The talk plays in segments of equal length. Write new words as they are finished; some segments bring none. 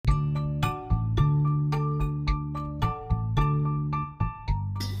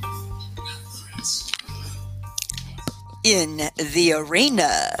in the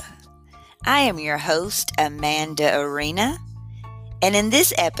arena. I am your host, Amanda Arena, and in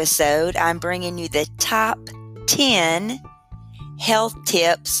this episode, I'm bringing you the top 10 health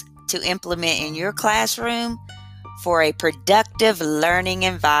tips to implement in your classroom for a productive learning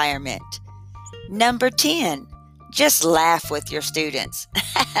environment. Number 10, just laugh with your students.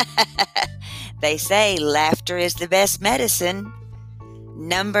 They say laughter is the best medicine.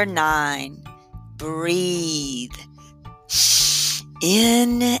 Number 9, breathe.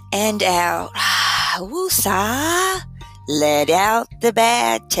 In and out. Woosah. Let out the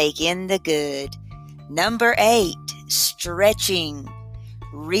bad, take in the good. Number 8, stretching.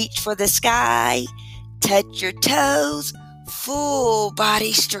 Reach for the sky, touch your toes, full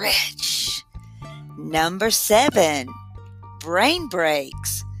body stretch. Number 7, brain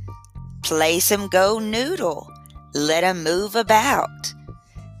breaks. Play some Go Noodle. Let them move about.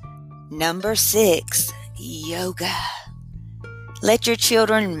 Number 6, yoga. Let your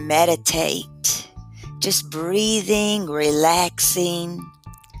children meditate. Just breathing, relaxing.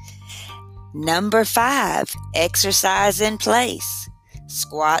 Number 5, exercise in place.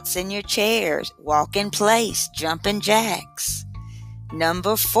 Squats in your chairs, walk in place, jumping jacks.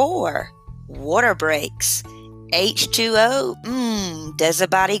 Number 4, water breaks. H2O, does a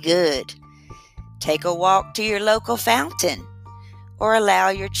body good. Take a walk to your local fountain or allow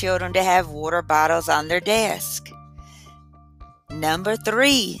your children to have water bottles on their desk. Number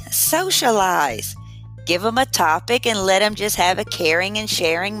 3, socialize. Give them a topic and let them just have a caring and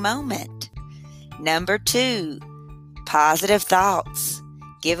sharing moment. Number 2, positive thoughts.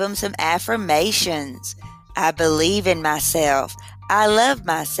 Give them some affirmations. I believe in myself. I love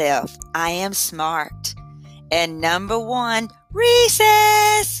myself. I am smart. And number 1,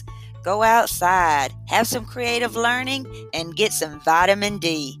 recess. Go outside, have some creative learning, and get some vitamin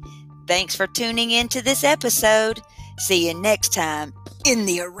D. Thanks for tuning in to this episode. See you next time in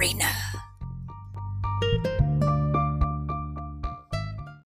the arena.